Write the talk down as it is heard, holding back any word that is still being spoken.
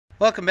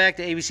Welcome back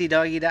to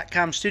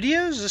Abcdoggy.com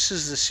studios. This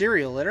is the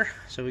cereal litter.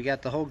 So we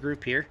got the whole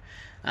group here.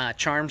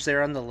 Charm's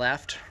there on the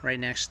left. Right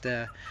next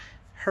to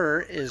her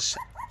is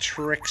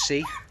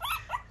Trixie.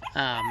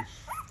 That's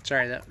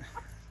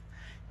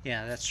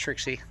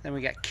Trixie. Then we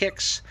got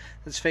Kix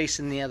that's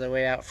facing the other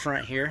way out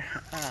front here.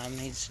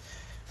 He's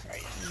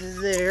right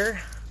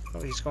there.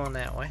 Oh, he's going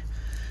that way.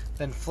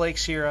 Then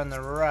Flake's here on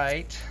the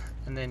right.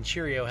 And then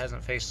Cheerio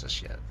hasn't faced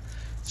us yet.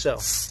 So,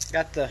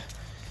 got the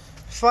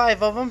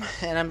 5 of them,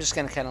 and I'm just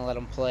going to kind of let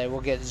them play.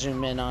 We'll get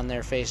zoom in on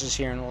their faces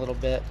here in a little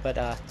bit. But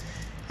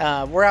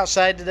we're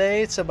outside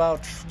today. It's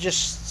about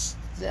just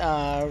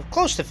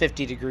close to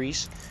 50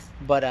 degrees.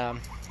 But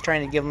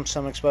trying to give them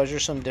some exposure,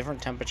 some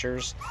different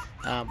temperatures.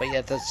 But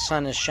yet the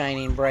sun is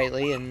shining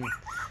brightly and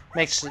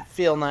makes it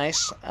feel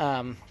nice.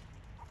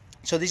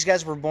 So these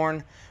guys were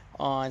born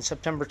on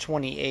September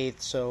 28th,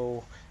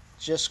 so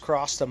just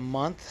crossed a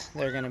month.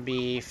 They're going to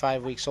be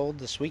 5 weeks old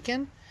this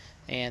weekend.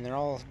 And they're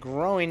all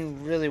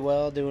growing really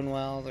well, doing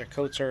well. Their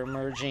coats are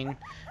emerging.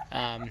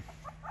 You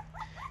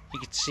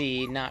can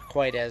see not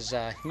quite as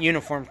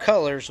uniform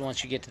colors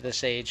once you get to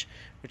this age,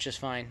 which is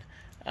fine.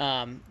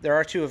 There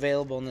are 2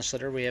 available in this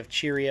litter. We have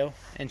Cheerio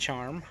and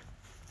Charm.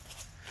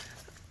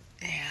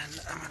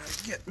 And I'm going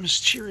to get Miss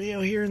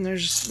Cheerio here, and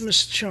there's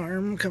Miss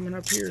Charm coming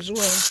up here as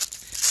well.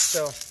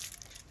 So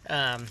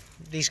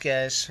these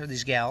guys, or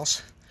these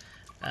gals,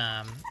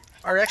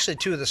 are actually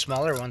 2 of the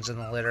smaller ones in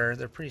the litter.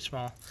 They're pretty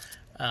small.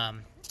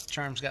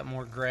 Charm's got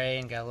more gray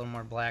and got a little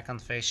more black on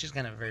the face. She's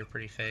got a very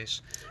pretty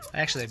face.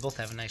 Actually, they both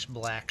have a nice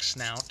black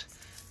snout.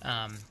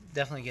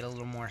 Definitely get a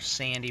little more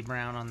sandy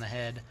brown on the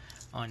head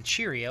on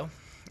Cheerio.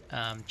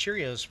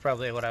 Cheerio's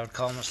probably what I would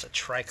call almost a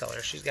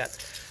tricolor. She's got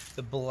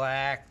the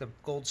black, the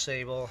gold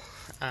sable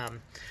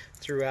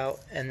throughout,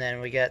 and then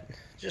we got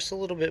just a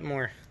little bit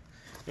more.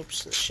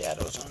 Oops, the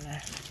shadow's on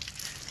there.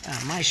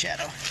 My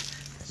shadow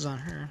is on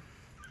her.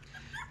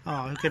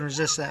 Oh, who can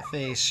resist that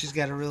face? She's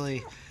got a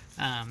really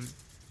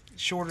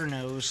shorter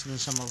nose than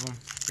some of them.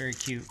 Very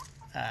cute,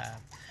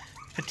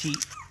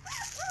 petite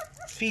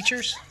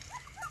features.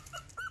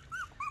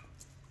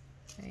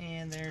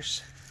 And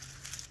there's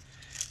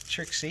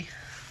Trixie.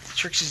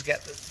 Trixie's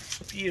got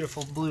the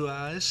beautiful blue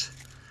eyes.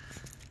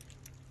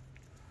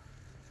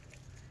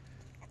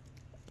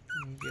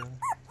 There you go.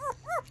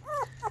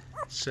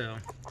 So,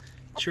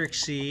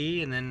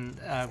 Trixie, and then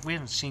we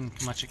haven't seen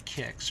much of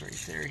Kix.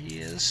 Right there he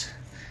is.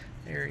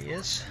 There he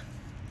is.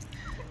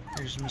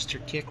 There's Mr.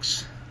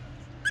 Kix.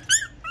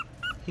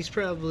 He's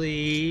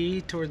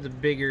probably toward the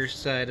bigger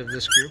side of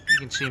this group. You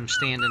can see him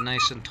standing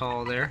nice and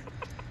tall there.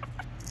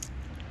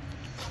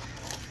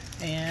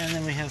 And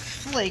then we have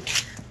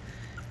Flake.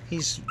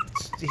 He's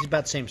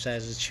about the same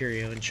size as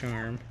Cheerio and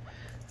Charm.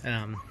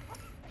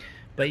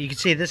 But you can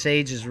see this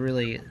age is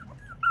really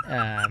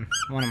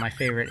one of my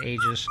favorite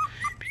ages,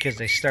 because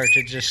they start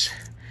to just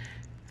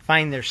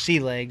find their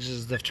sea legs,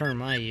 is the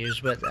term I use,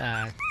 but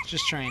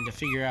just trying to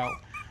figure out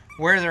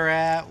where they're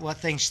at, what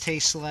things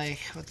taste like,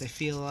 what they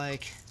feel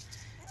like,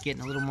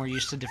 getting a little more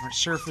used to different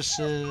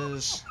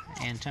surfaces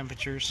and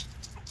temperatures.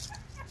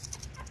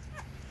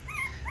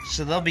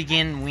 So they'll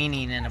begin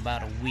weaning in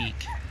about a week,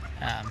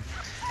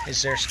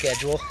 is their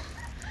schedule.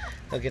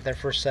 They'll get their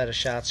first set of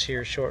shots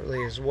here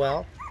shortly as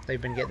well. They've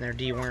been getting their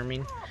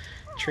deworming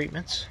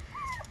treatments.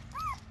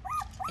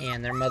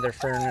 And their mother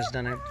Fern has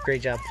done a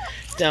great job.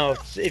 Now,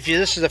 if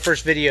this is the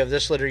first video of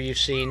this litter you've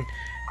seen,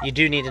 you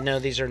do need to know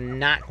these are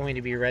not going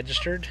to be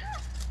registered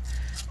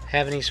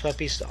having these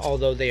puppies,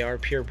 although they are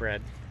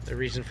purebred. The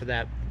reason for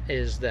that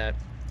is that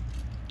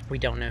we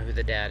don't know who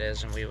the dad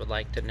is, and we would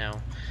like to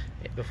know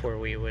before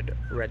we would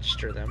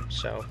register them.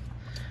 So,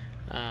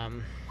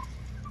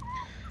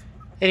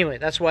 anyway,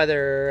 that's why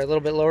they're a little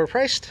bit lower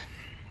priced.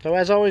 So,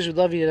 as always, we'd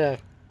love you to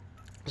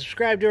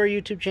subscribe to our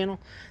YouTube channel,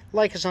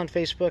 like us on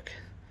Facebook,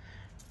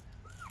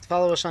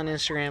 follow us on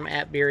Instagram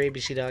at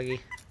BeerABCDoggy.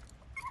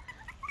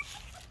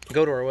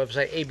 Go to our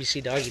website,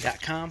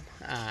 abcdoggy.com.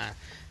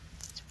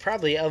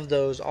 Probably of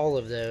those, all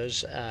of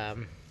those,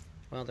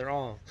 well, they're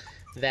all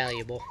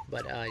valuable,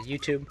 but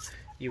YouTube,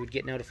 you would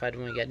get notified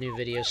when we get new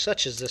videos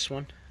such as this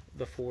one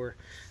before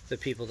the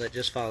people that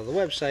just follow the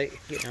website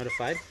get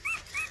notified.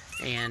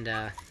 And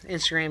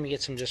Instagram, you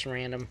get some just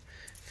random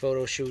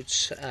photo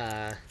shoots.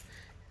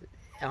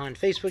 On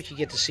Facebook, you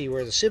get to see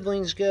where the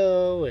siblings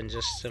go and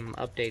just some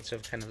updates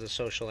of kind of the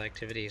social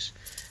activities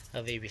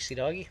of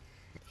Abcdoggy.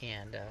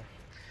 And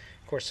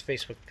of course, the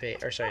Facebook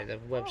page, or sorry, the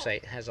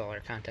website has all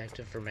our contact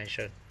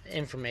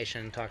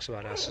information and talks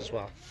about us as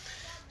well.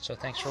 So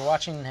thanks for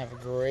watching and have a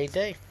great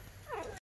day.